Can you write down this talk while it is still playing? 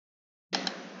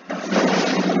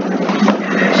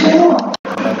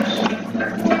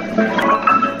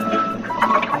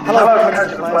Hello,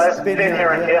 coaches and players. Ben here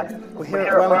and here. We're here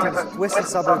at Wellington's Western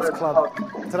Suburbs Club.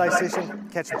 Today's session,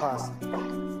 catch and pass.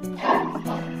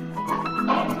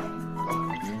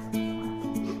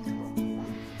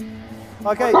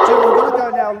 Okay, Jim, we're going to go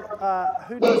now.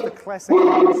 Who knows the classic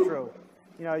hands drill?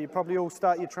 You know, you probably all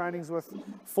start your trainings with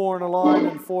 4 in a line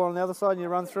and 4 on the other side and you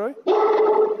run through.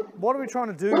 What are we trying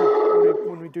to do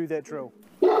when we do that drill?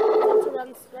 Learn to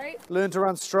run straight. Learn to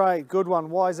run straight. Good one.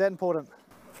 Why is that important?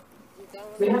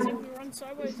 If you run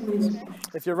sideways, you'll get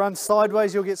smashed. If you run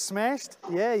sideways, you'll get smashed?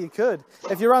 Yeah, you could.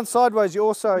 If you run sideways, you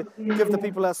also give the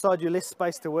people outside you less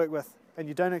space to work with. And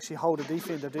you don't actually hold a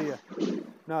defender, do you?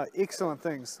 No, excellent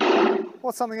things.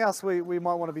 What's something else we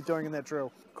might want to be doing in that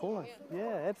drill? Calling.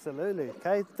 Yeah, absolutely.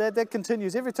 Okay, that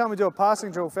continues. Every time we do a passing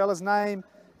drill, fellas, name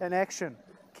and action.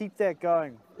 Keep that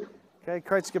going. Okay,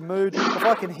 creates a good mood. If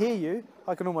I can hear you,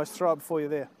 I can almost throw it before you're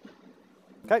there.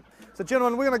 Okay, so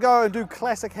gentlemen, we're going to go and do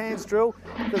classic hands drill.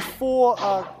 There's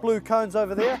 4 blue cones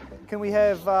over there. Can we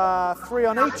have 3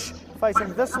 on each,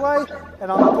 facing this way,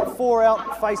 and I'm going to put 4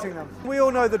 out facing them. We all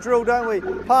know the drill, don't we?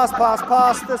 Pass, pass,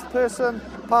 pass, this person,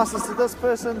 passes to this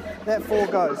person, that 4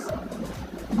 goes.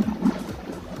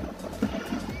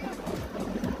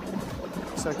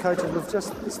 So coaches, we've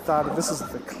just started, this is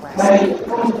the classic,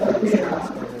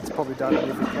 it's probably done in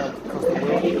every club across the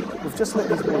world. We've just let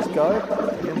these boys go,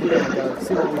 and then we're going to go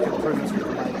see what improvements we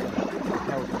can make and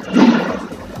how we can do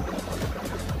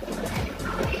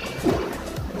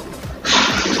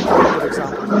a good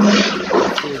example, we're going to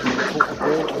put the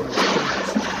ball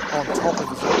on top of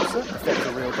his opposite, if that was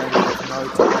a real game, with no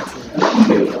time.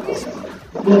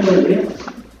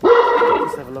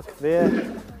 Just have a look there.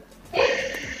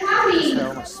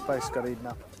 How much space got eaten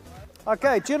up.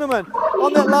 Okay, gentlemen,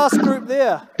 on that last group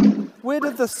there, where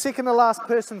did the second to last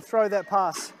person throw that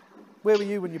pass? Where were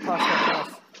you when you passed that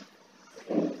pass?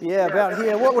 Yeah, about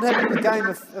here. What would happen in the game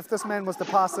if this man was to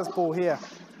pass this ball here?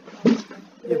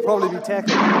 You'd probably be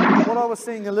tackled. What I was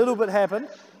seeing a little bit happen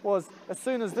was as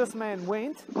soon as this man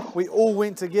went, we all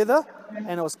went together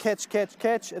and it was catch, catch,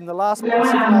 catch, and the last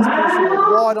person was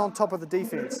right on top of the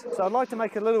defense. So I'd like to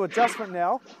make a little adjustment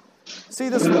now. See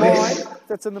this line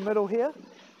that's in the middle here?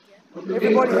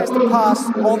 Everybody has to pass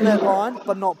on that line,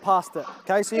 but not past it.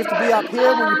 Okay, so you have to be up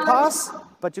here when you pass,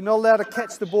 but you're not allowed to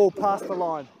catch the ball past the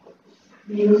line.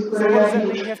 So what does that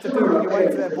mean you have to do when you're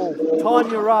waiting for that ball? Time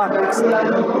your run.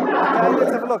 Excellent. Okay,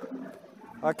 let's have a look.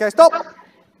 Okay, stop.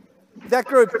 That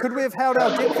group, could we have held our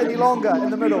depth any longer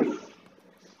in the middle?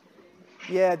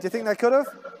 Yeah, do you think they could have?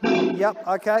 Yep,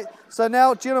 okay. So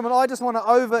now, gentlemen, I just want to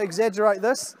over-exaggerate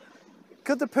this.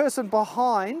 Could the person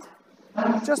behind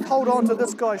just hold on to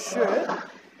this guy's shirt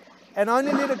and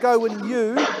only let it go when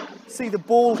you see the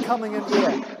ball coming in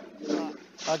air?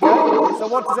 Okay, so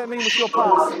what does that mean with your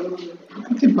pass?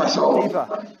 Deeper.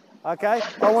 Okay,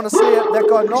 I want to see it, that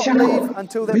guy not leave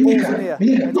until that ball's in air.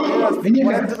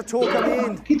 What happened to the talk on the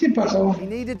end? He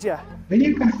needed you.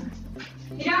 Better.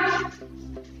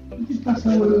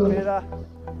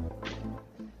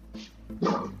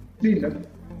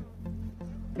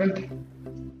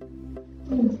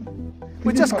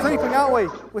 We're just creeping, aren't we?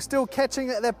 We're still catching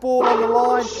that ball on the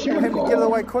line. We're having to get it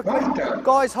away quickly.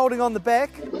 Guys holding on the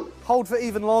back, hold for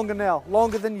even longer now.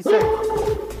 Longer than you think.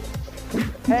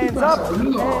 Hands up,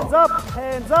 hands up,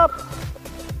 hands up.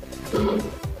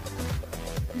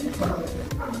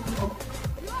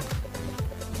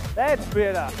 That's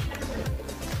better.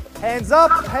 Hands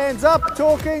up,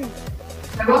 talking.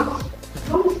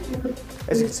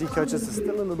 As you can see, coaches, there's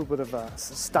still a little bit of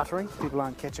stuttering. People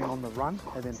aren't catching on the run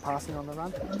and then passing on the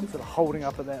run. Sort of holding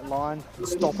up at that line,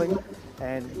 stopping,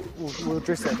 and we'll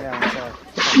address that now.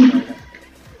 So,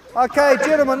 okay,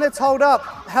 gentlemen, let's hold up.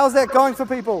 How's that going for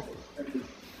people?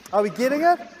 Are we getting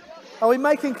it? Are we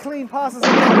making clean passes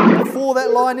before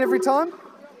that line every time?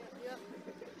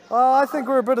 I think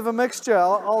we're a bit of a mixture.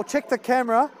 I'll check the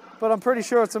camera, but I'm pretty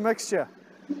sure it's a mixture.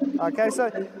 Okay,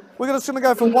 so we're just going to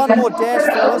go for one more dash,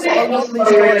 fellas. I want these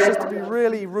guys just to be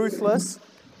really ruthless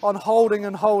on holding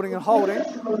and holding and holding.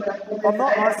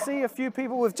 I see a few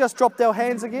people, we've just dropped our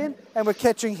hands again and we're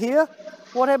catching here.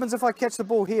 What happens if I catch the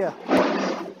ball here?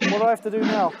 What do I have to do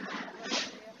now?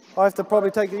 I have to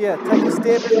probably take a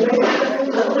step.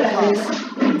 Pass.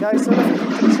 Okay, so if we can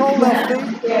control our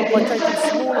feet by taking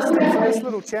smaller steps in this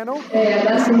little channel, we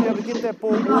should be able to get that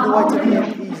ball all the way to the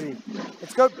end easy.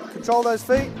 Let's go, control those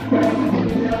feet. Keep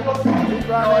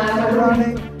running, keep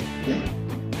running.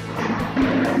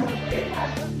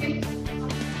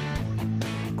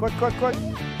 Quick.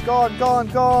 Gone.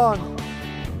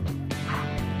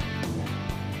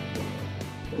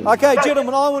 Okay,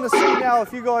 gentlemen, I want to see now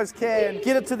if you guys can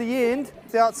get it to the end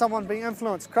without someone being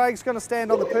influenced. Craig's going to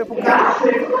stand on the purple cone.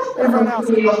 Everyone else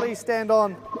can please stand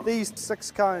on these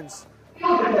 6 cones.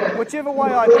 Whichever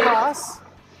way I pass,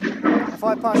 if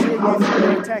I pass here,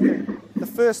 you're attacking. The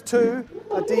first 2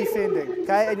 are defending,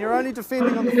 okay? And you're only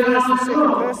defending on the first and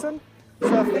second person.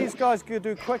 So if these guys could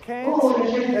do quick hands,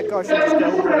 that guy should just go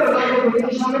all the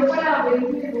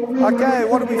way through. Okay,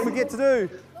 what did we forget to do?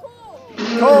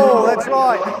 Cool, that's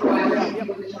right.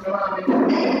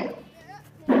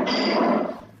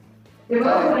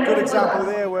 Good example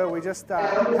there where we just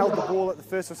held the ball at the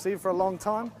first receive for a long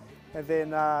time, and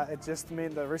then it just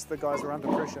meant the rest of the guys were under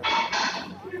pressure.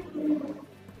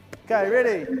 Okay,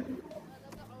 ready?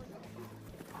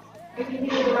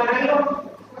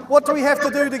 What do we have to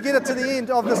do to get it to the end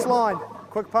of this line?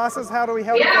 Quick passes, how do we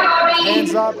help?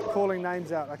 Hands up, calling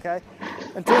names out, okay?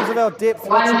 In terms of our depth,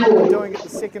 let's see what we're doing at the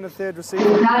second and third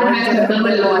receiver.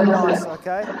 Nice,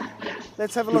 okay?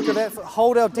 Let's have a look at that.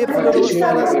 Hold our depth a little bit,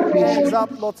 fellas. Hands up,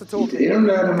 lots of talking.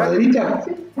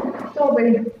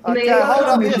 Okay, hold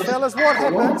up here, fellas. What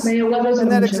happens in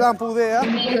that example there?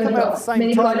 We come out at the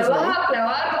same time as me.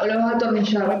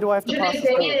 When do I have to pass this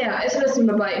ball?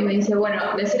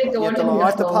 I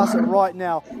have to pass it right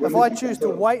now. If I choose to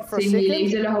wait for a second,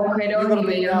 you're going to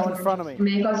be now in front of me.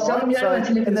 Right? So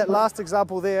in that last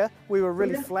example there, we were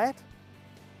really flat.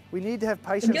 We need to have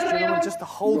patience, gentlemen, just to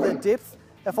hold that depth.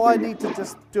 If I need to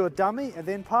just do a dummy and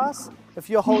then pass, if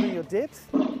you're holding your depth,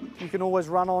 you can always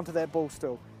run onto that ball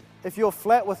still. If you're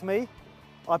flat with me,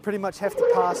 I pretty much have to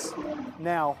pass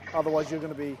now, otherwise you're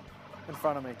going to be in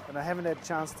front of me. And I haven't had a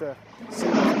chance to see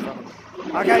what's in front of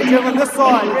me. Okay, gentlemen, this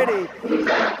side, ready?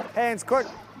 Hands quick.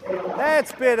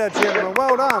 That's better, gentlemen,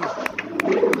 well done.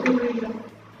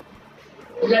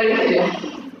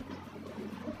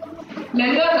 La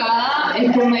liga acá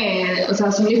es como, o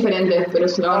sea, son diferentes, pero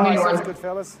se van igual. That's good,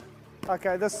 fellas.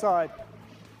 Okay, this side.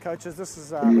 Coaches, this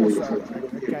is also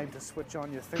a game to switch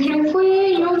on your thinking. Pero no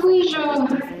fui yo.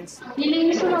 Y le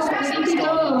hizo la bocadita y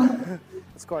todo.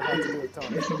 It's quite hard to do at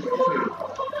times.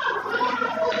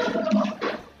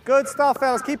 Good stuff,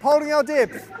 fellas. Keep holding our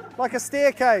depth, like a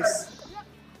staircase.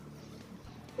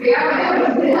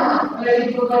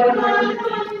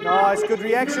 Nice, good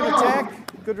reaction, attack.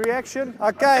 Good reaction.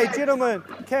 Okay, gentlemen,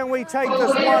 can we take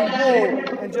this one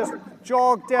ball and just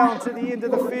jog down to the end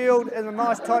of the field in a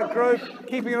nice tight group,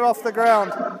 keeping it off the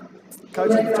ground?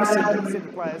 Coach, we've just sent the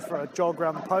players for a jog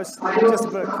around the post. Just a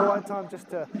bit of quiet time,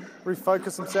 just to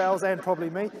refocus themselves and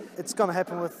probably me. It's going to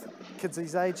happen with kids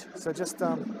these age, so just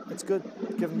it's good.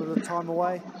 Give them a bit of time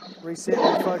away, reset,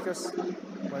 refocus.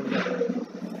 Away we go.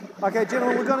 Okay,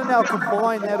 gentlemen, we're going to now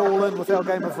combine that all in with our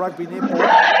game of rugby netball.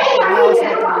 Now it's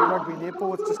not going to be rugby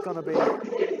netball, it's just going to be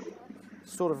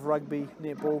sort of rugby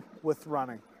netball with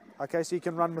running. Okay, so you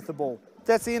can run with the ball.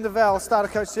 That's the end of our starter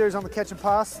coach series on the catch and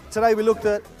pass. Today we looked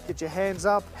at get your hands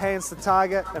up, hands to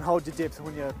target, and hold your depth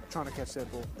when you're trying to catch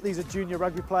that ball. These are junior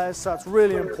rugby players, so it's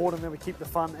really important that we keep the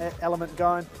fun element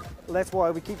going. That's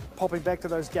why we keep popping back to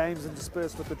those games and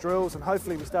disperse with the drills, and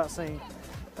hopefully we start seeing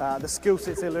the skill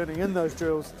sets they're learning in those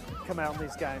drills come out in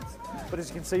these games. But as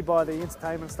you can see by the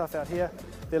entertainment stuff out here,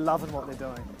 they're loving what they're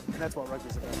doing, and that's what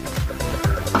rugby's about.